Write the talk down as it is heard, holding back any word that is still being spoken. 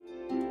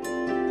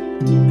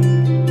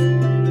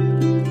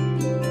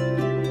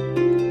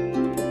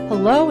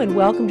Hello and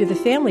welcome to The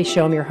Family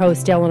Show. I'm your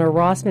host, Eleanor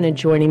Rossman, and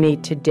joining me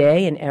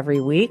today and every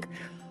week,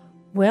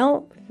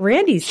 well,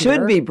 Randy's here.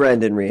 Should be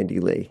Brenda and Randy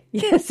Lee.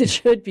 Yes, it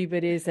should be,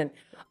 but isn't.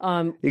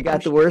 You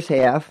got the worst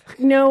half?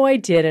 No, I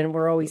didn't.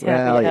 We're always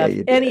happy to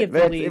have any of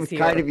the Lees here. It was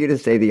kind of you to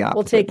say the opposite.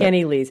 We'll take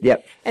any Lees.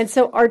 Yep. And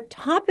so our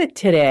topic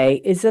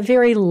today is a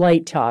very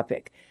light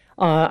topic.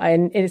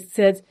 And it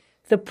says,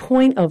 the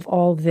point of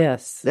all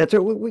this. That's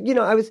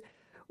right.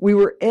 We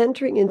were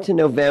entering into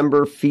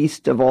November,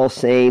 Feast of All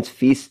Saints,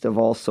 Feast of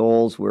All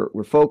Souls.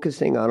 We're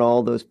focusing on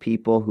all those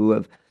people who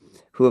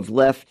have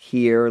left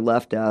here,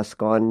 left us,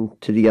 gone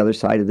to the other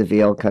side of the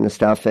veil kind of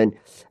stuff. And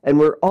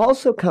we're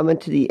also coming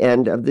to the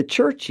end of the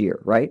church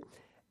year, right?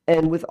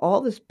 And with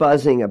all this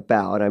buzzing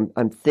about,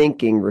 I'm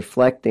thinking,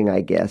 reflecting,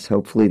 I guess,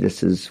 hopefully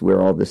this is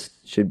where all this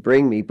should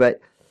bring me, but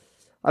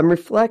I'm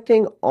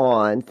reflecting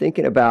on,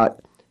 thinking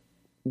about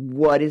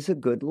what is a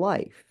good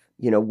life?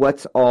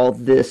 What's all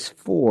this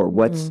for?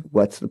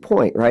 What's the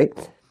point, right?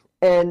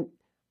 And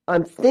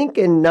I'm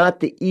thinking not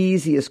the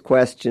easiest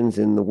questions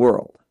in the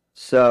world.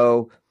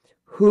 So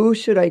who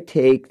should I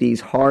take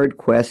these hard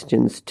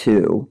questions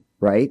to,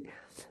 right?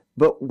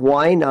 But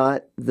why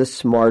not the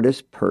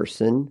smartest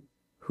person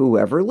who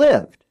ever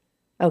lived?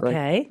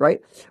 Okay.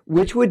 Right?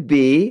 Which would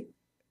be,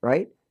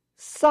 right,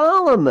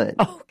 Solomon.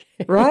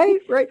 Okay.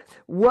 Right?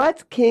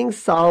 What's King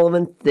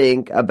Solomon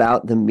think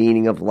about the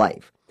meaning of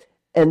life?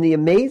 And the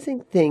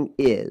amazing thing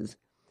is,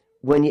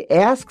 when you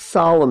ask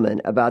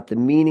Solomon about the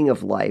meaning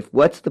of life,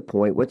 what's the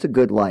point, what's a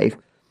good life,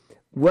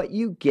 what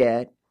you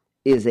get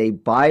is a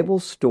Bible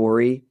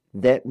story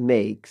that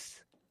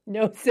makes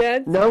no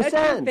sense. No that's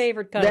sense. Your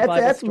favorite kind of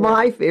Bible That's story.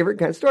 my favorite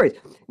kind of stories.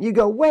 You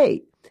go,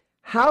 wait,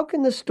 how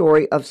can the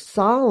story of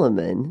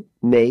Solomon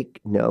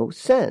make no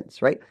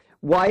sense, right?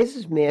 Why is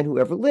this man who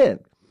ever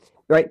lived,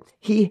 right?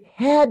 He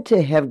had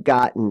to have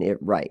gotten it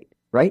right?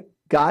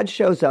 God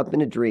shows up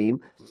in a dream.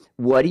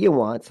 What do you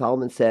want?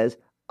 Solomon says,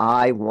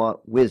 I want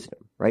wisdom,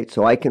 right?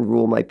 So I can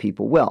rule my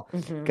people well.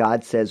 Mm-hmm.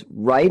 God says,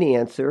 right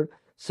answer.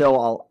 So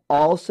I'll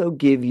also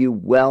give you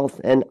wealth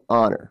and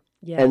honor.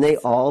 Yes. And they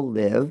all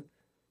live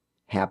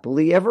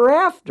happily ever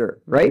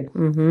after, right?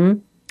 Mm-hmm.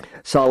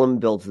 Solomon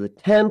builds the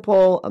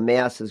temple,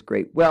 amasses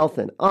great wealth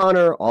and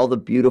honor. All the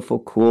beautiful,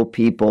 cool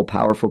people,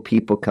 powerful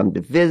people come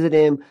to visit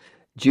him.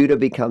 Judah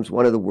becomes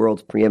one of the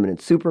world's preeminent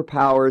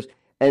superpowers.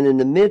 And in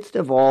the midst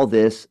of all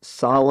this,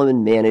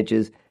 Solomon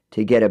manages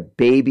to get a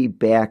baby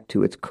back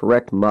to its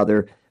correct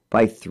mother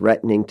by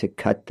threatening to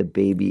cut the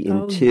baby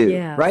in two,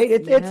 yes. right?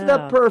 It's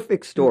the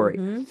perfect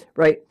story,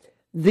 right?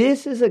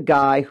 This is a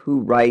guy who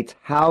writes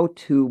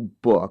how-to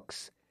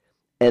books,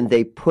 and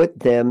they put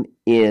them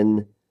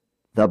in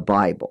the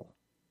Bible,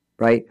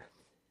 right?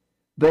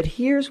 But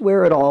here's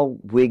where it all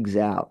wigs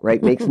out,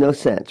 right? Makes no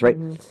sense, right?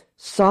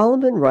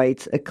 Solomon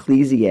writes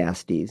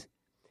Ecclesiastes.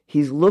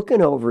 He's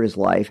looking over his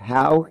life,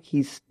 how's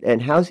he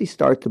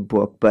start the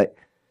book, but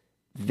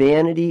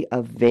vanity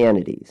of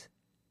vanities.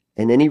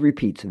 And then he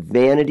repeats,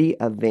 vanity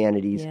of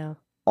vanities,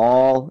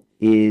 all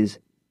is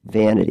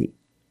vanity.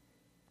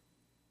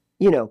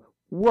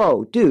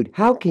 Whoa, dude,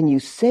 how can you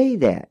say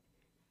that?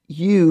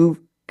 You've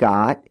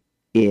got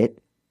it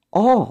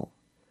all.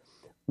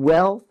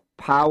 Wealth,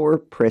 power,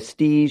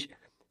 prestige,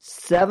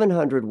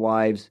 700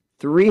 wives,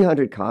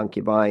 300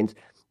 concubines.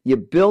 You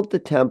built the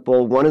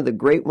temple, one of the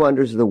great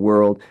wonders of the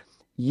world.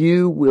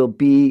 You will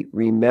be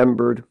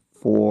remembered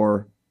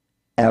forever,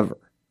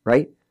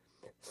 right?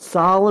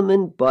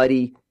 Solomon,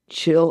 buddy,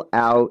 chill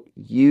out.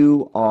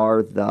 You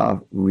are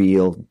the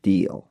real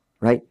deal,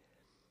 right?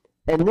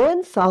 And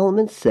then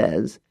Solomon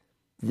says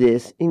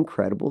this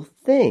incredible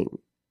thing.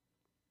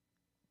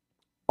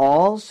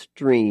 All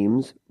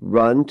streams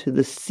run to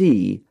the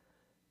sea,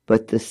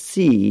 but the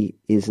sea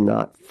is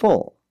not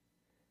full.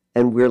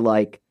 And we're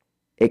like,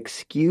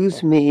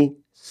 excuse me,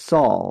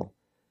 Saul,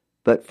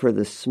 but for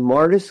the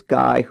smartest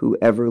guy who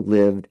ever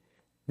lived,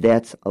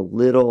 that's a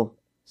little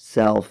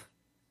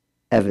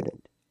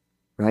self-evident,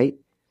 right?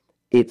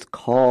 It's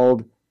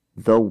called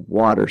the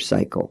water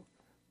cycle.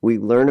 We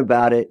learn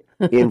about it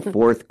in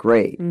fourth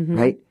grade,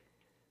 right?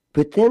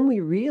 But then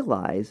we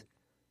realize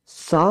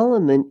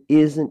Solomon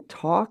isn't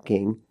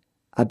talking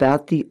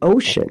about the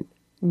ocean.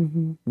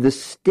 The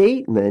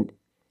statement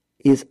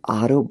is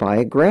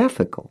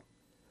autobiographical.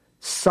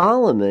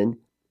 Solomon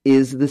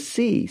is the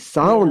sea.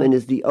 Solomon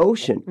is the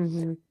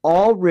ocean.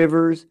 All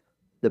rivers,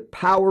 the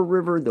power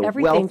river, the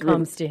everything wealth river. Everything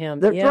comes to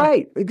him. That's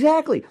right,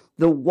 exactly.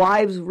 The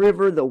wives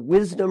river, the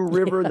wisdom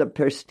river, the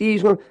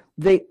prestige river,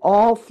 they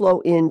all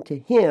flow into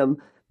him,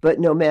 but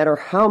no matter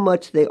how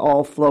much they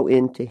all flow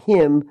into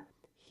him,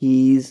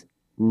 he's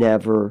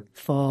never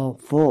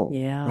full.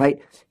 Yeah.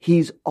 Right?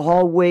 He's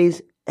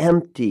always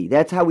empty.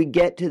 That's how we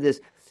get to this.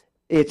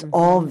 It's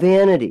all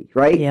vanity,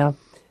 right? Yeah.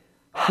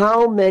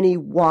 How many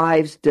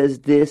wives does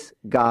this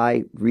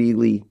guy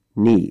really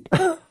need?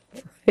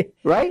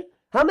 Right?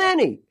 How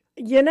many?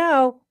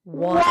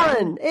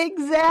 One.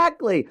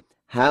 Exactly.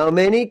 How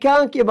many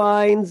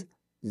concubines?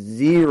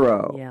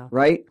 0. Yeah.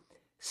 Right?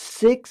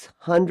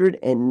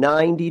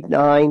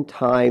 699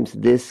 times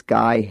this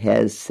guy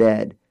has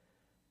said,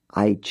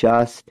 I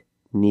just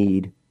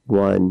need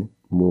one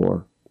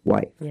more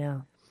wife.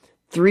 Yeah.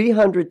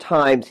 300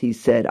 times he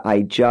said,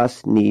 I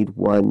just need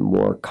one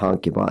more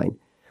concubine,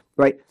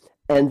 right?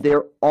 And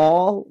they're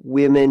all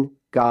women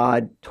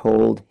God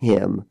told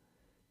him,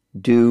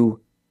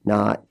 do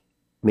not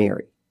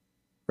marry,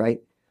 right?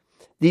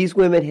 These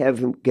women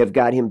have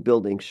got him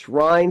building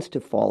shrines to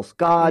false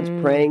gods,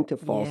 praying to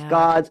false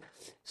gods.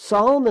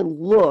 Solomon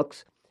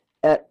looks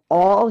at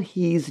all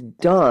he's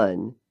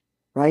done,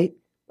 right?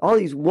 All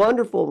these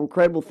wonderful,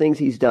 incredible things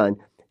he's done,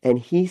 and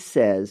he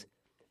says,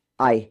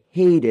 I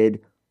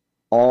hated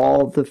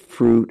all the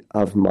fruit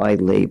of my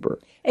labor.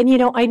 And,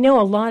 I know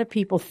a lot of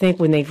people think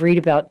when they read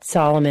about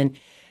Solomon,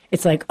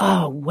 it's like,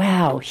 oh,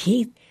 wow,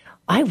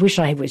 I wish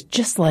I was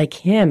just like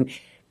him.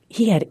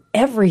 He had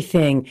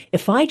everything.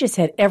 If I just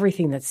had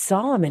everything that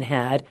Solomon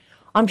had,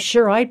 I'm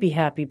sure I'd be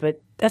happy,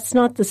 but that's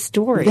not the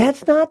story.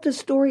 That's not the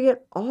story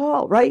at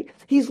all, right?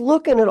 He's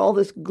looking at all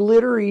this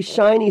glittery,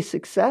 shiny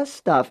success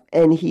stuff,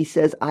 and he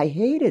says, I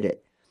hated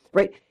it,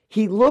 right?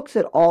 He looks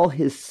at all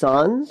his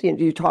sons.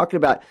 You're talking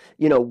about,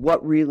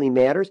 what really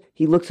matters.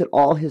 He looks at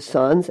all his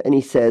sons and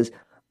he says,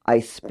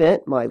 I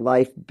spent my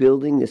life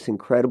building this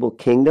incredible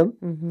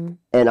kingdom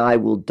and I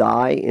will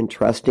die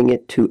entrusting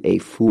it to a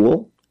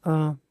fool.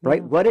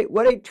 Right? What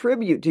a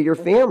tribute to your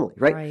family,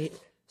 right?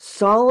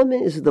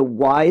 Solomon is the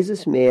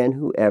wisest man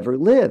who ever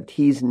lived.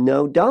 He's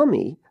no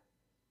dummy,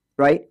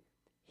 right?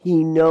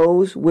 He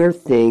knows where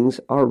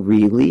things are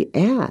really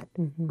at,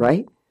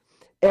 right?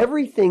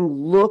 Everything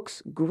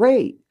looks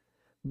great.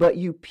 But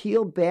you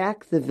peel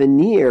back the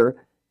veneer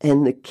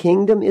and the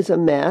kingdom is a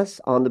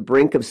mess on the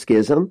brink of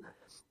schism.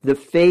 The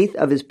faith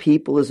of his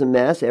people is a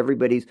mess.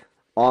 Everybody's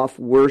off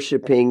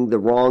worshiping the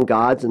wrong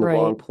gods in the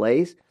wrong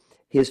place.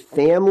 His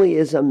family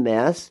is a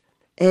mess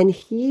and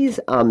he's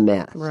a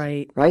mess.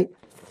 Right?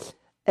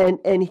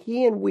 And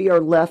he and we are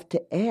left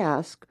to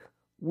ask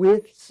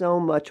with so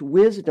much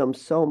wisdom,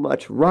 so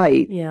much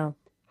right,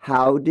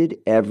 how did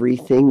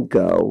everything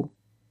go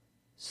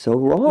so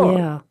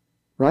wrong?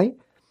 Right?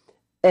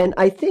 And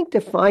I think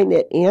to find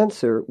that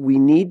answer, we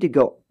need to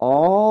go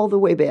all the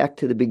way back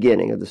to the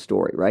beginning of the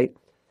story, right?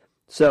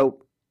 So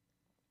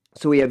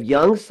we have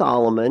young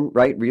Solomon,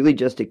 right? Really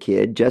just a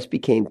kid, just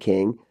became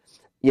king,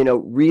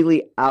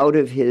 really out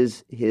of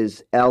his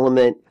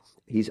element.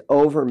 He's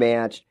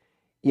overmatched,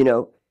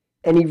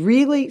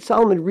 and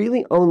Solomon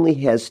really only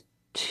has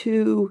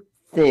two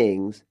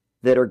things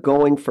that are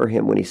going for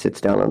him when he sits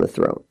down on the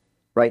throne,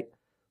 right?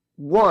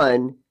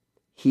 One,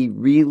 he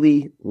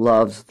really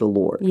loves the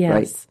Lord,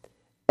 right?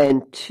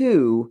 And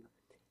two,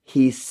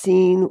 he's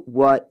seen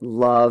what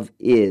love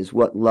is,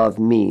 what love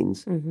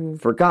means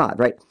for God,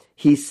 right?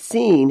 He's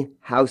seen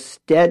how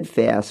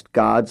steadfast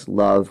God's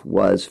love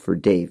was for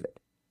David,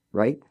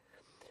 right?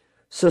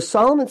 So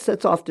Solomon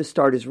sets off to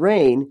start his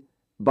reign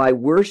by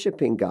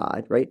worshiping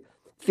God, right?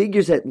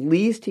 Figures at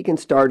least he can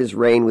start his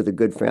reign with a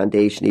good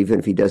foundation, even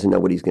if he doesn't know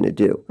what he's going to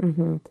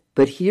do.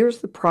 But here's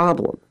the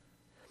problem.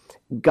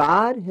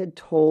 God had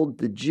told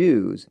the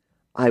Jews,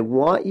 I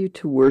want you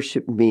to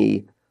worship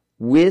me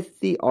with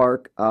the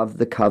Ark of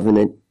the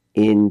Covenant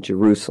in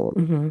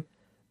Jerusalem.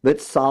 But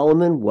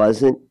Solomon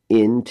wasn't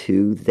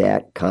into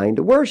that kind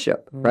of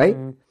worship, right?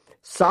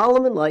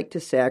 Solomon liked to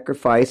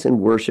sacrifice and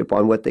worship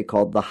on what they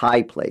called the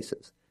high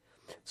places.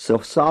 So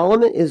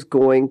Solomon is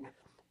going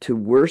to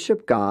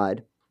worship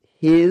God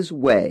his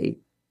way,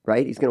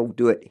 right? He's going to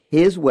do it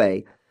his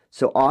way.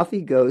 So off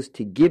he goes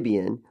to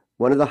Gibeon,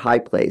 one of the high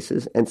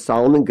places, and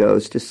Solomon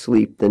goes to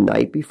sleep the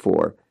night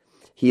before.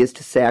 He is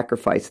to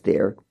sacrifice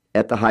there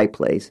at the high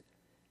place.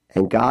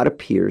 And God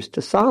appears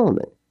to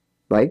Solomon,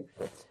 right?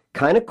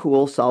 Kind of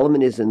cool.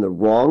 Solomon is in the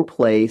wrong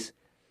place.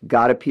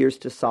 God appears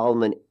to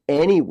Solomon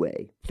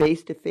anyway,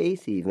 face to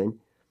face even.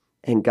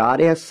 And God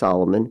asks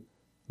Solomon,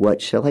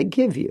 what shall I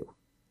give you?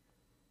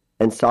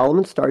 And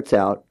Solomon starts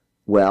out,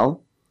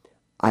 well,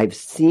 I've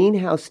seen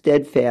how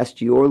steadfast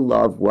your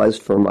love was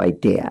for my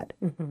dad,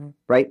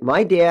 right?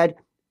 My dad,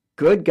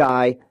 good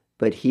guy,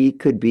 but he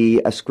could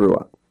be a screw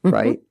up,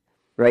 right?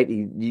 Right?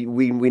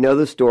 We know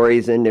the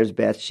stories, and there's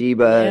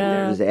Bathsheba,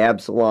 and there's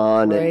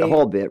Absalom, and the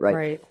whole bit,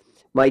 right?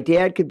 My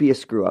dad could be a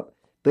screw-up.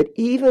 But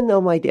even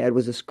though my dad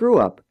was a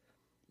screw-up,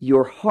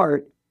 your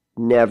heart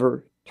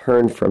never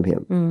turned from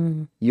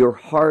him. Your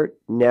heart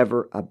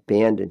never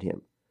abandoned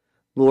him.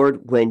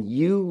 Lord, when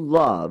you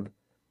love,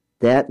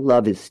 that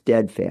love is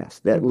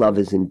steadfast. That love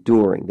is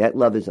enduring. That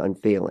love is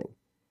unfailing.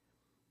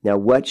 Now,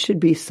 what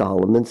should be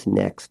Solomon's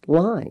next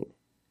line?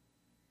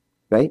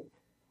 Right?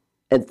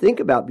 And think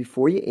about,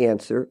 before you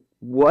answer,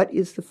 what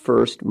is the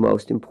first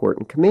most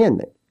important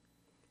commandment?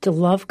 To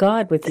love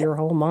God with your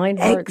whole mind,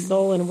 heart,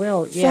 soul, and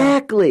will.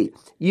 Exactly.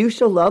 You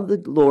shall love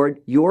the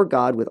Lord, your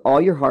God, with all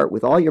your heart,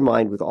 with all your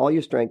mind, with all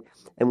your strength,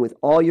 and with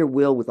all your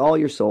will, with all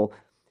your soul.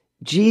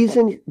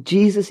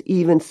 Jesus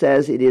even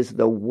says it is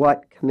the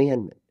what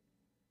commandment?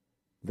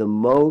 The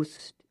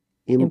most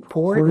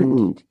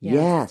important.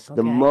 Yes,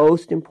 the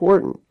most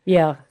important.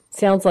 Yeah.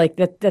 Sounds like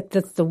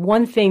that's the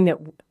one thing that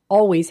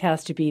always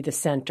has to be the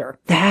center.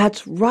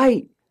 That's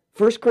right.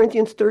 1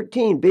 Corinthians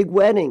 13, big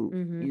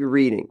wedding you're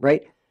reading,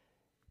 right?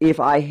 If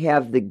I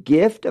have the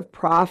gift of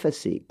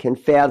prophecy, can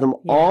fathom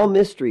all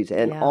mysteries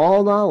and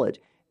all knowledge,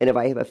 and if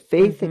I have a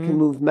faith that can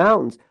move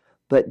mountains,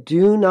 but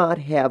do not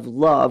have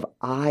love,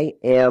 I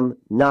am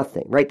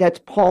nothing, right? That's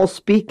Paul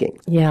speaking.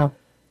 Yeah.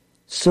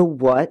 So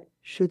what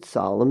should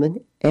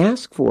Solomon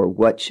ask for?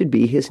 What should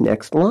be his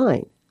next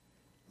line?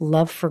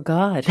 Love for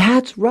God.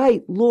 That's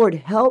right. Lord,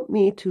 help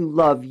me to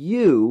love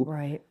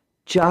you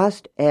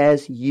just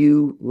as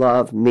you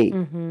love me.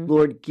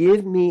 Lord,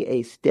 give me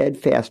a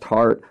steadfast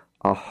heart,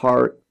 a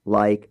heart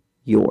like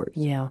yours.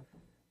 Yeah.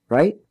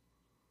 Right?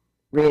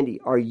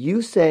 Randy, are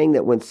you saying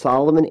that when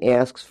Solomon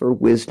asks for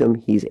wisdom,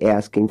 he's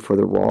asking for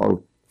the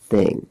wrong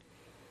thing?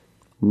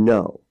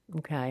 No.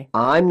 Okay.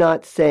 I'm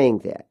not saying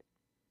that.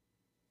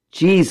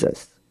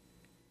 Jesus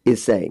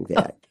is saying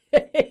that.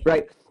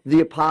 Right?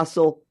 The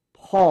Apostle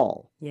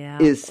Paul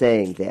is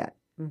saying that.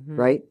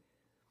 Right?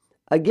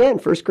 Again,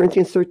 1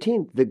 Corinthians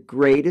 13, the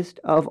greatest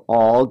of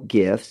all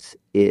gifts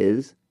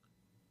is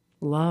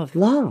love.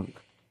 Love.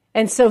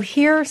 And so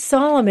here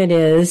Solomon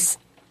is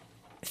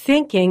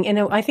thinking, and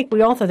I think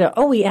we all thought that,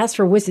 he asked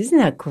for wisdom. Isn't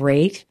that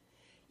great?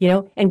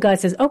 And God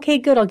says, okay,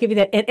 good, I'll give you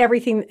that, and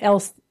everything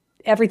else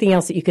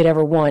that you could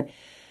ever want.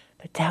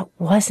 But that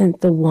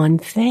wasn't the one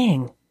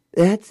thing.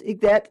 That's a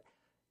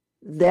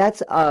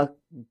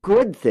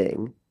good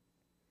thing.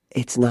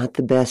 It's not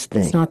the best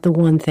thing. It's not the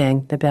one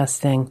thing, the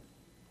best thing.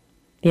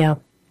 Yeah.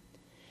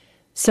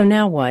 So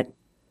now what?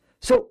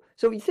 So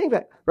you think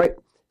about it, right?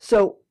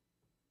 So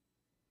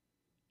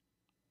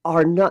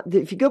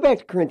if you go back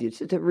to Corinthians,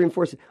 to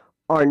reinforce it,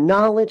 our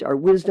knowledge, our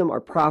wisdom,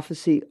 our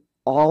prophecy,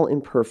 all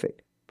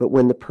imperfect. But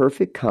when the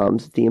perfect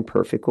comes, the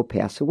imperfect will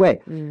pass away.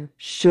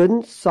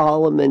 Shouldn't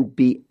Solomon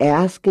be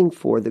asking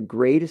for the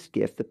greatest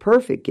gift, the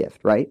perfect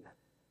gift, right?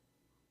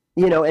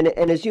 And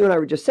as you and I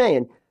were just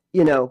saying,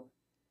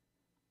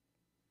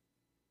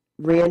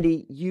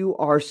 Randy, you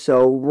are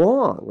so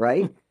wrong,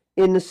 right?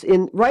 In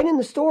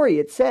the story,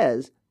 it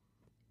says,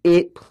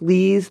 it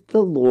pleased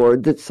the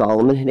Lord that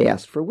Solomon had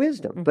asked for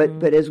wisdom.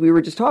 But as we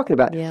were just talking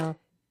about,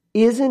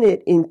 isn't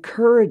it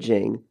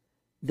encouraging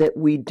that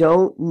we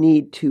don't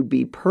need to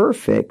be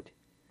perfect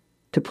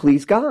to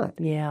please God?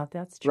 Yeah,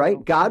 that's true.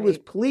 Right? God was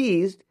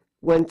pleased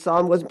when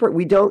Solomon wasn't perfect.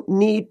 We don't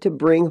need to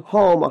bring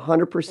home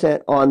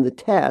 100% on the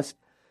test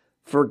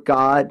for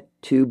God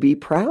to be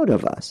proud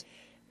of us.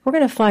 We're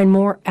going to find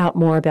out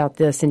more about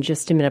this in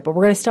just a minute, but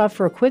we're going to stop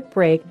for a quick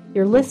break.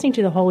 You're listening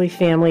to the Holy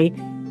Family,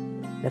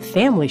 the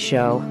Family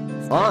Show.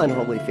 On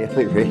Holy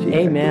Family Radio.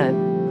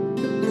 Amen.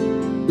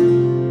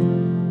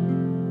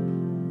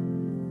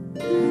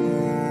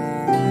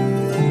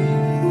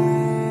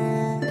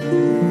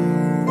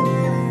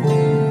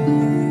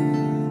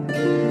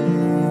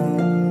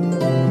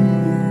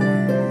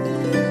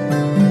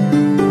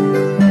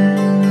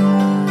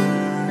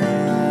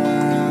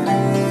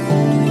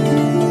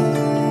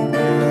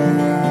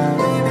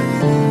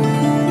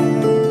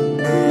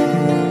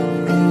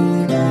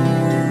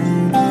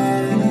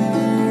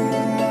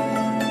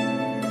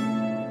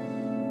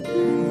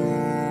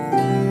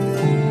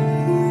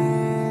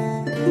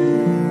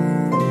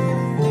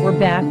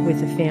 Back with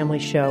the Family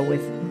Show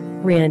with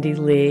Randy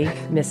Lee,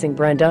 missing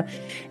Brenda,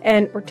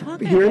 and we're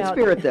talking here about...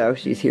 in spirit, though.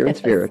 She's here in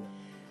spirit.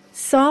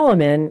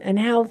 Solomon and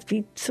how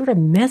he sort of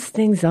messed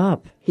things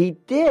up. He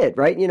did,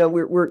 right?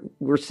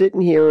 We're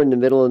sitting here in the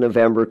middle of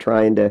November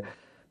trying to,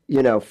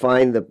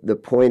 find the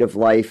point of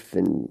life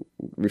and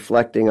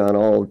reflecting on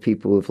all the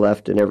people who've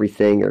left and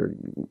everything, or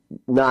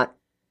not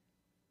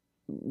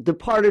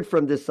departed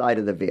from this side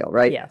of the veil,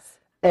 right? Yes.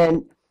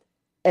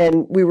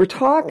 And we were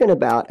talking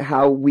about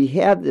how we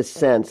have this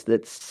sense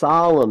that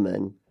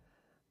Solomon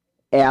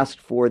asked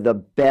for the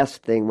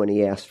best thing when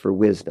he asked for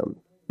wisdom,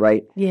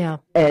 right? Yeah.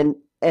 And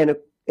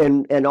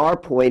our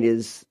point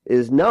is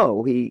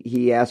no,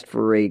 he asked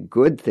for a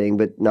good thing,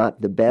 but not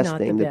the best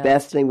thing. The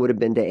best thing would have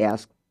been to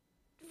ask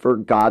for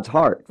God's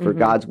heart, for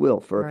God's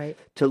will,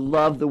 to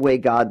love the way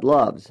God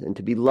loves, and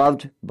to be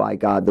loved by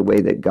God the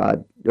way that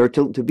God, or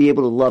to be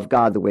able to love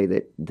God the way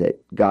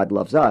that God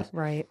loves us.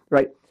 Right.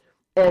 Right.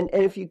 And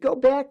if you go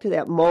back to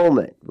that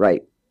moment,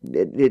 right,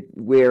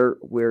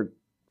 where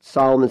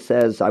Solomon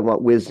says, I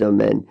want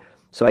wisdom and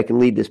so I can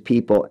lead this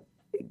people,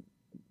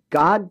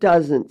 God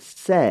doesn't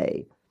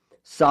say,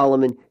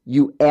 Solomon,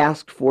 you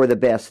asked for the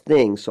best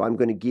thing, so I'm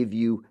going to give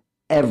you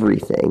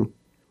everything.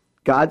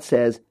 God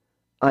says,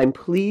 I'm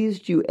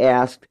pleased you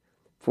asked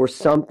for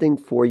something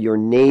for your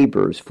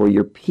neighbors, for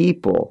your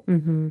people,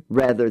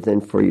 rather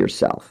than for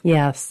yourself.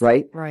 Yes.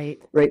 Right?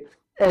 Right. Right.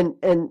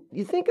 And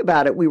you think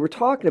about it, we were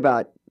talking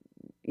about,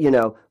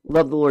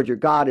 love the Lord your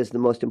God is the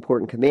most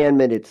important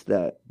commandment. It's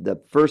the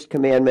first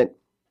commandment,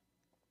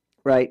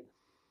 right?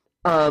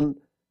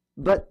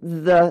 But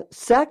the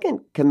second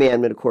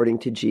commandment, according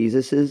to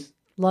Jesus, is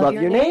love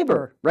your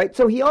neighbor, right?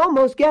 So he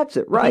almost gets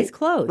it, right? He's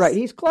close. Right,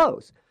 he's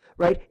close,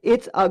 right?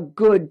 It's a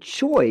good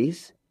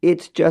choice.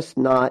 It's just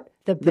not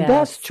the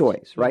best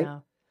choice, right?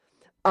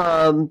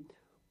 Yeah.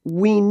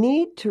 We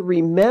need to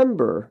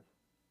remember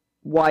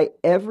why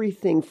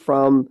everything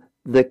from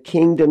the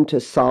kingdom to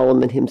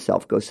Solomon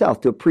himself goes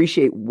south, to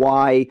appreciate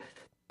why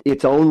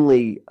it's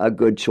only a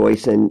good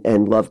choice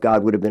and love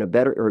God would have been a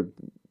better, or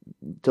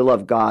to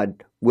love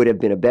God would have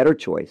been a better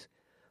choice,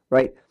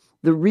 right?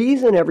 The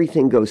reason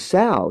everything goes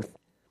south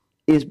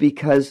is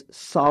because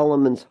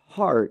Solomon's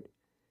heart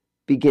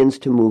begins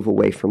to move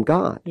away from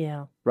God.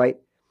 Yeah. Right?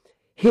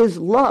 His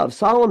love,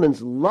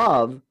 Solomon's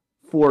love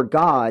for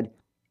God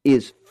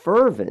is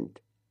fervent.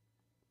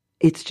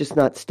 It's just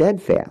not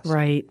steadfast.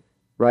 Right.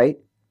 Right?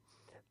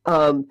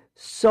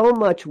 So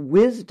much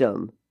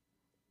wisdom,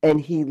 and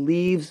he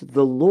leaves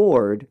the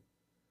Lord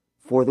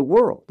for the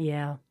world.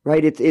 Yeah.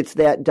 Right? It's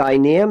that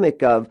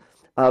dynamic of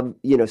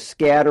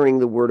scattering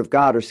the word of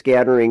God or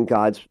scattering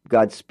God's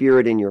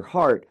spirit in your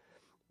heart,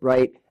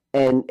 right?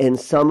 And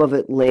some of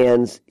it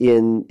lands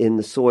in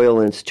the soil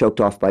and it's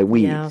choked off by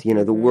weeds.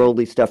 Yeah. The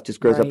worldly stuff just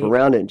grows up Right.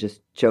 around it and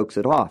just chokes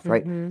it off,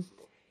 right?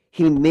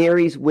 He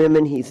marries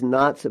women he's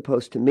not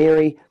supposed to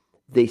marry.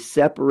 They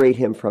separate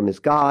him from his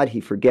God.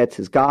 He forgets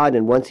his God.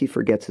 And once he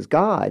forgets his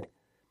God,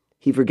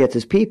 he forgets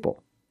his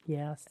people.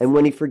 Yes. And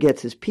when he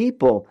forgets his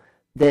people,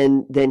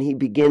 then he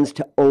begins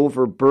to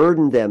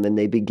overburden them and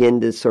they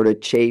begin to sort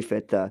of chafe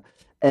at the...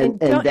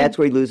 And that's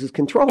where he loses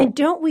control. And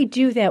don't we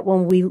do that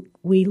when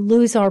we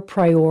lose our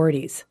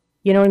priorities?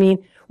 You know what I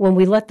mean? When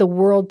we let the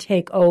world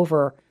take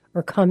over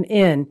or come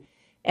in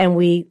and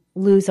we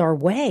lose our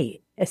way,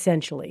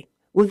 essentially.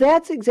 Well,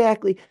 that's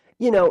exactly,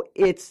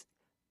 it's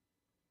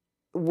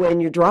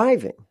when you're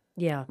driving.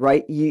 Yeah.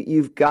 Right?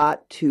 You've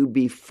got to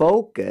be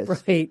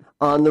focused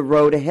on the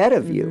road ahead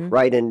of you,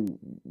 right?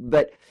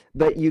 But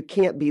you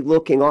can't be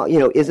looking on,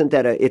 isn't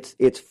that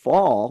it's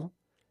fall.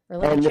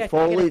 And the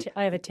foliage,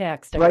 I have a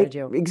text. Right?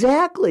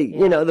 Exactly.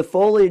 Yeah. The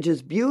foliage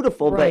is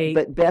beautiful, right.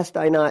 but best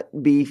I not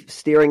be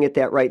staring at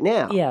that right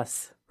now.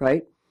 Yes.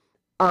 Right?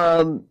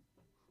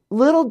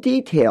 Little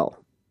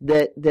detail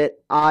that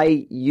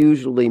I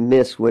usually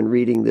miss when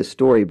reading this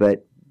story,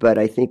 but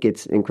I think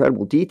it's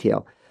incredible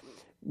detail.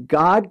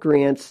 God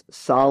grants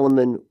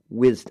Solomon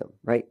wisdom,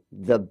 right?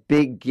 The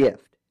big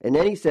gift. And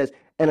then he says,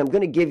 and I'm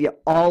going to give you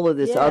all of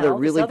this other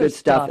really good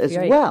stuff as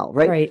well,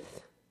 right? Right.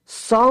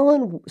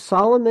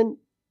 Solomon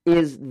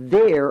is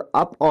there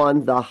up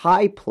on the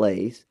high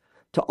place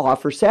to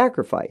offer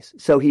sacrifice.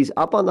 So he's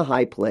up on the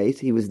high place.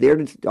 He was there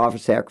to offer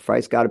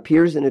sacrifice. God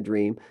appears in a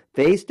dream,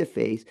 face to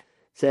face,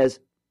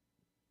 says,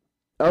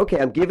 okay,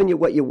 I'm giving you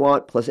what you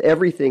want plus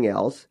everything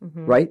else,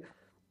 right?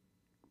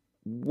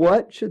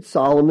 What should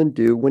Solomon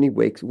do when he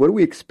wakes? What do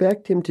we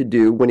expect him to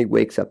do when he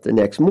wakes up the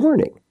next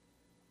morning?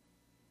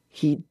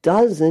 He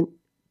doesn't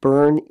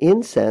burn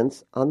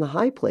incense on the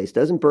high place,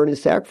 doesn't burn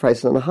his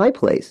sacrifice on the high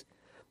place,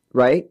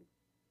 right?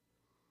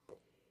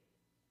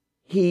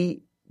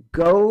 He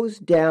goes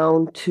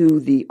down to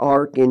the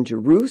ark in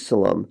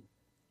Jerusalem,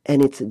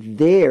 and it's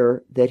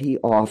there that he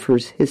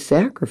offers his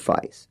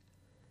sacrifice,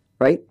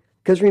 right?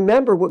 Because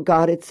remember what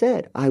God had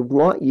said, I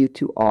want you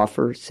to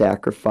offer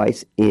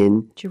sacrifice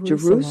in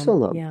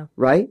Jerusalem,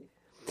 right?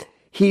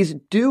 He's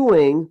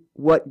doing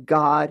what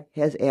God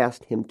has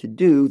asked him to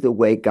do the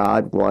way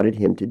God wanted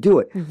him to do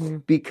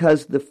it.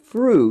 Because the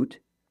fruit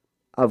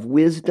of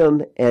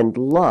wisdom and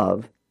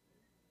love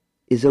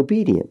is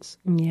obedience.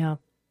 Yeah.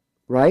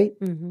 Right?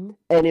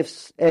 And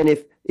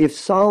if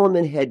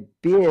Solomon had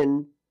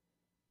been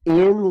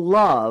in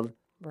love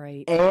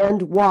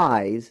and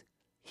wise,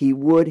 he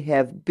would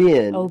have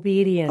been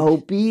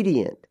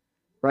obedient,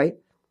 right?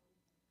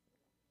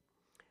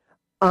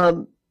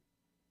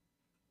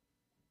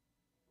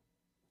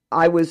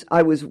 I was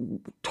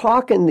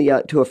talking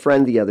to a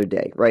friend the other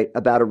day, right,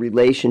 about a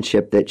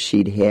relationship that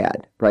she'd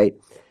had, right?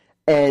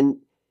 And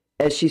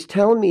as she's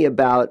telling me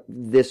about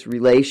this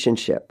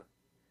relationship,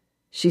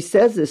 she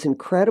says this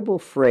incredible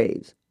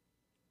phrase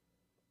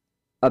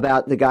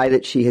about the guy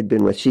that she had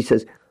been with. She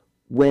says,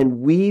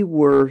 when we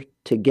were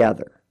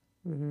together,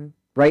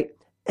 right?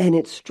 And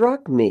it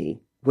struck me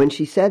when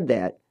she said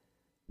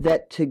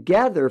that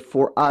together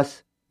for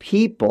us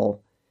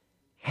people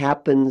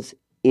happens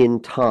in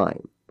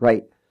time,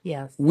 right?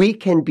 Yes. We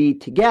can be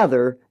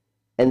together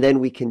and then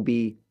we can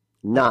be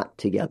not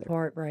together.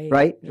 Apart, right.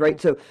 Right? Yeah.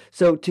 Right.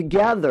 So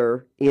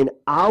together in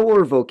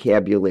our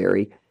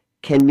vocabulary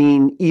can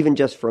mean even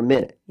just for a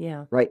minute.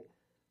 Yeah. Right?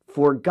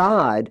 For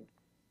God,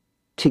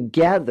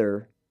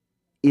 together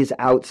is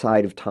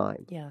outside of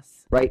time.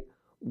 Yes. Right?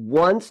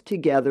 Once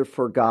together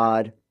for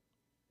God,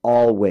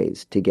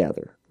 always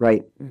together.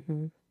 Right?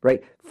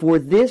 Right? For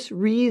this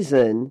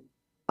reason,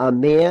 a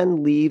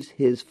man leaves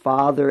his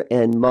father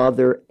and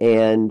mother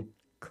and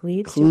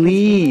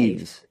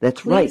cleaves.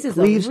 That's right. Cleaves is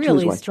a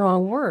really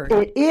strong word.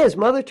 It is.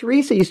 Mother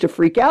Teresa used to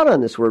freak out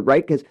on this word,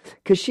 right?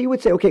 Because she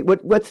would say, okay,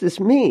 what's this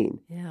mean?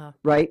 Yeah.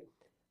 Right?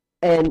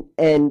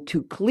 And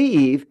to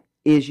cleave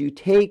is you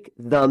take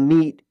the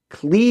meat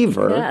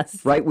cleaver,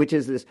 right, which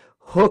is this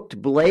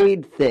hooked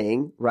blade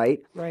thing,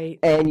 right? Right.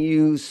 And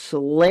you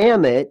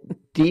slam it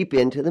deep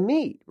into the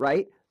meat,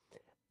 right?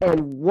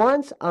 And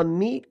once a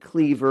meat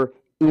cleaver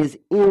is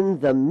in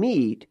the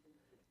meat,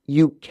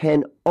 you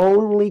can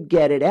only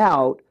get it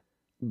out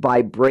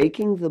by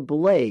breaking the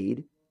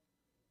blade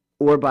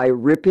or by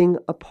ripping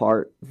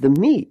apart the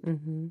meat,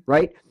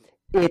 right?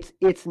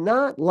 It's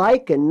not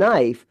like a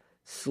knife,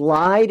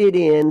 slide it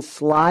in,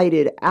 slide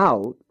it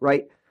out,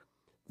 right?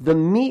 The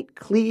meat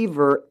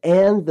cleaver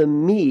and the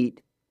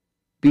meat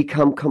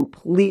become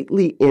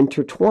completely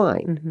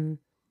intertwined,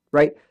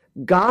 right?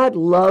 God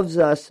loves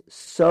us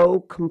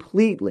so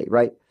completely,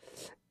 right?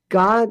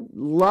 God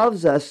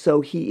loves us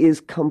so he is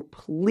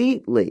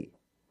completely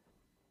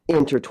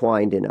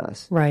intertwined in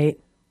us. Right.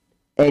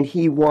 And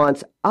he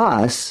wants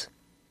us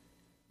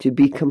to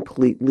be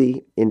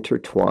completely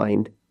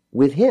intertwined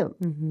with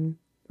him,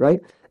 right?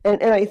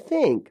 And I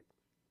think,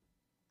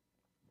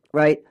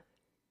 right,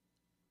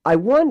 I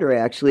wonder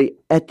actually,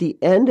 at the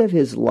end of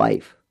his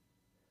life,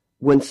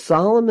 when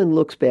Solomon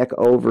looks back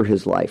over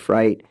his life,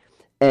 right,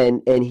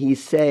 and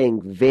he's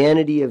saying,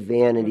 vanity of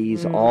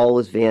vanities, all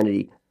is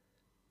vanity,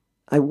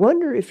 I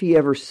wonder if he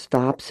ever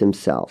stops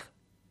himself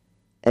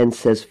and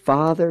says,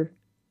 Father,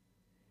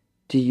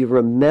 do you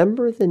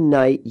remember the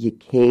night you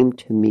came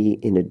to me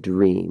in a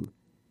dream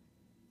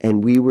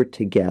and we were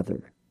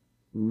together,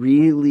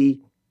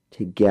 really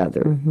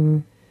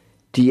together?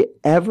 Do you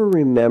ever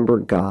remember,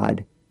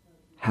 God,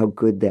 how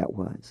good that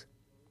was?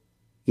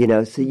 You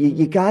know, so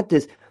you got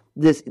this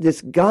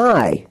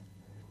guy,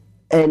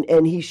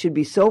 and he should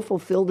be so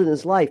fulfilled in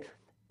his life,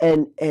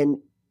 and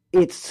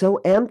it's so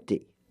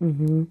empty,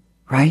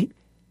 right?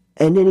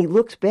 And then he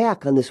looks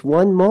back on this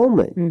one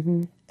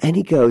moment, and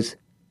he goes,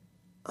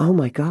 oh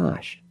my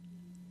gosh,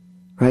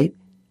 right?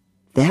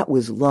 That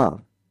was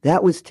love.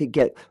 That was to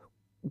get,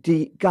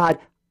 God,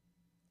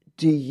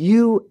 do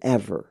you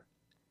ever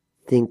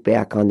think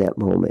back on that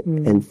moment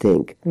and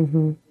think,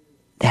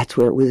 that's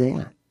where it was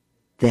at?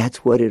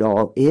 That's what it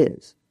all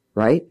is,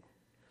 right?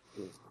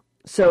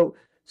 So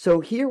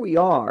here we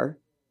are,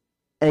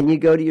 and you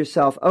go to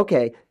yourself,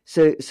 okay,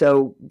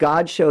 so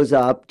God shows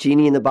up,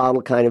 genie in the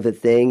bottle kind of a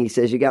thing. He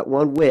says, you got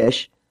one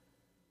wish.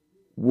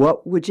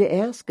 What would you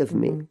ask of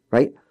me,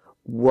 right?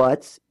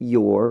 What's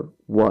your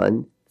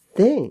one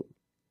thing?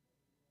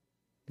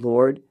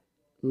 Lord,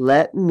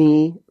 let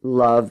me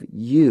love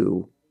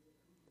you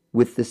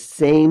with the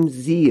same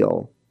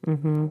zeal,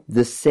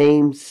 the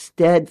same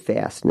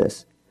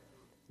steadfastness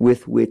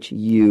with which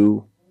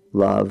you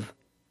love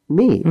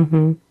me.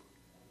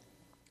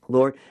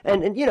 Lord,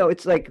 and you know,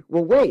 it's like,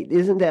 well, wait,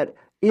 isn't that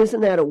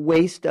a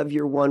waste of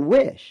your one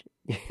wish?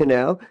 You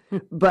know,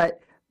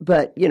 but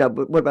you know,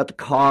 but what about the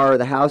car or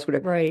the house,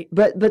 whatever? Right.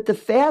 But the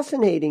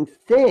fascinating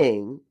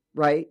thing,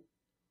 right,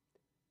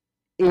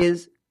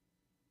 is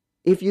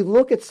if you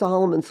look at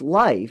Solomon's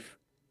life,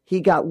 he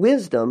got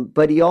wisdom,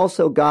 but he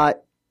also got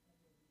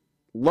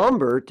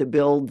lumber to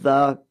build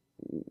the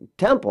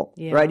temple,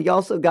 right? He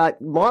also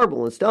got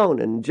marble and stone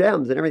and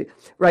gems and everything,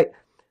 right?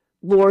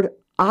 Lord,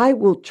 I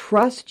will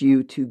trust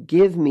you to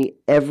give me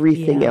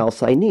everything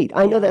else I need.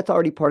 I know that's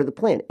already part of the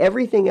plan.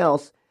 Everything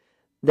else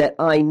that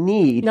I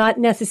need. Not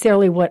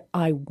necessarily what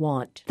I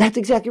want. That's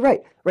exactly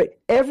right. Right.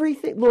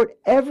 Everything, Lord,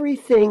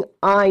 everything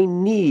I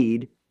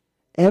need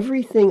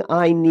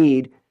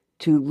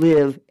to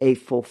live a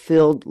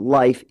fulfilled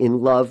life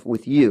in love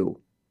with you,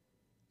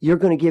 you're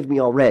going to give me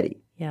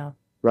already. Yeah.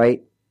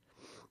 Right?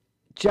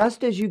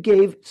 Just as you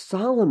gave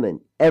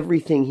Solomon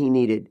everything he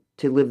needed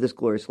to live this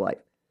glorious life.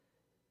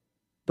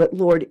 But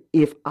Lord,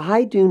 if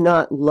I do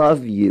not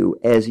love you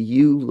as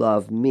you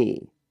love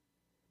me,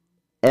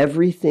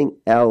 everything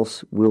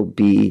else will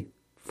be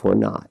for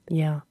naught.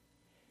 Yeah.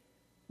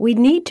 We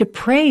need to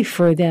pray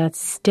for that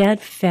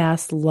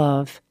steadfast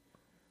love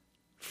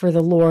for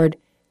the Lord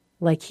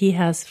like he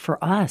has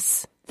for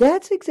us.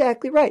 That's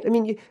exactly right. I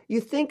mean, you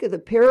think of the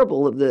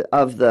parable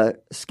of the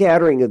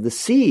scattering of the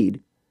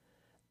seed,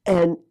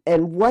 and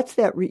what's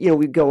that? You know,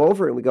 we go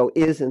over and we go,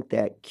 isn't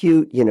that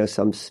cute? You know,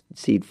 some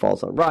seed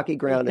falls on rocky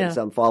ground, and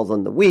some falls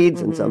on the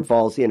weeds, and some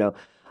falls, you know,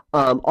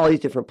 all these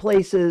different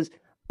places.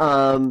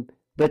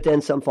 But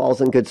then some falls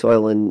in good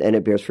soil and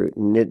it bears fruit,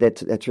 and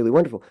that's really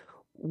wonderful.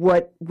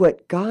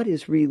 What God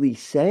is really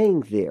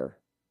saying there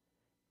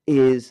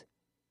is,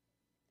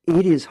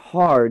 it is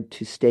hard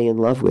to stay in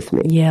love with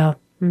me. Yeah.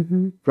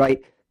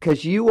 Right?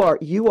 Because you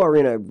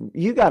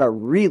got a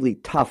really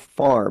tough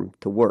farm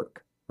to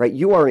work, right?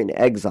 You are in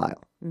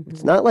exile.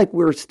 It's not like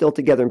we're still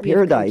together in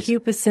paradise.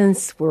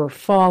 Concupiscence, we're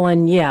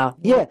fallen, yeah.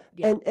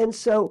 And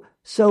so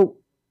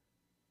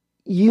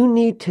you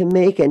need to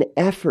make an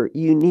effort.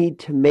 You need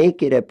to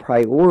make it a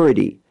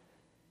priority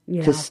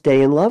to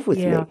stay in love with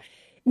me.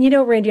 You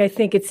know, Randy, I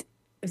think it's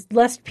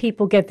lest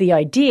people get the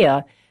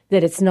idea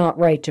that it's not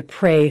right to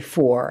pray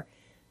for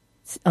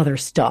other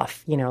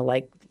stuff, you know,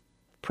 like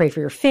pray for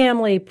your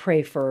family,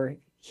 pray for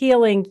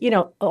healing, you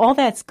know, all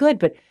that's good.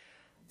 But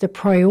the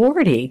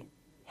priority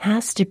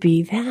has to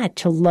be that,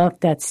 to love,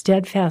 that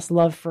steadfast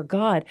love for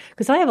God.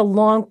 Because I have a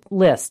long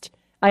list.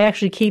 I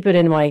actually keep it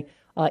in my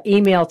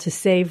email to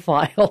save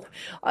file.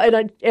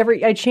 And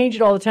I change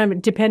it all the time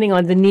depending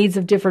on the needs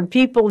of different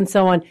people and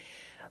so on.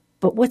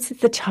 But what's at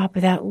the top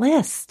of that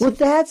list? Well,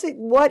 that's it.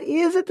 What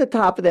is at the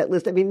top of that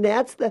list? I mean,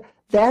 that's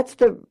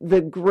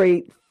the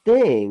great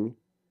thing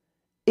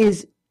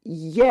is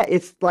Yeah,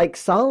 it's like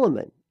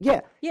Solomon.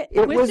 Yeah, Yeah,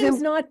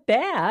 wisdom's not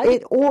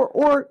bad.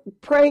 Or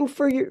praying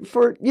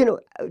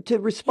to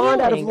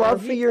respond out of Healing,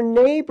 love for your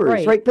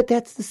neighbors, right? But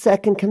that's the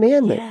second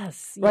commandment,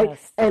 Yes, right?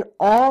 yes. And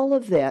all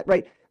of that,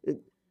 right?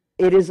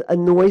 It is a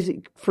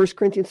noisy, 1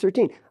 Corinthians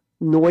 13,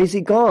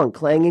 noisy gong,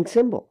 clanging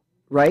cymbal,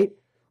 right?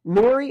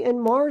 Mary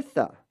and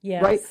Martha,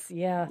 Yes, right?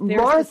 yeah.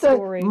 There's the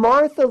story.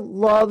 Martha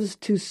loves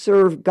to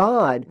serve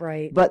God,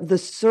 right? But the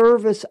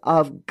service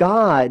of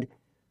God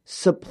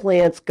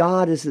supplants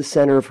God as the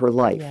center of her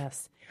life.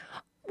 Yes.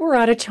 We're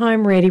out of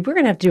time, Randy. We're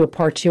going to have to do a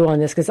part 2 on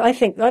this because I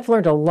think I've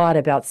learned a lot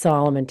about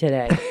Solomon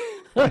today.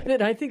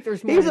 And I think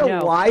there's more He's to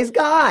know. a wise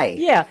guy.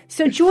 Yeah.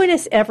 So join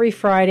us every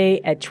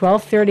Friday at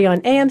 12:30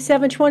 on AM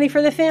 720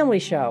 for The Family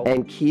Show.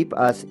 And keep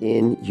us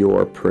in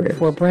your prayers.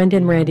 For Brenda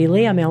and Randy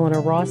Lee, I'm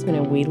Eleanor Rossman,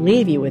 and we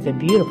leave you with a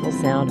beautiful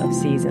sound of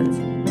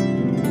seasons.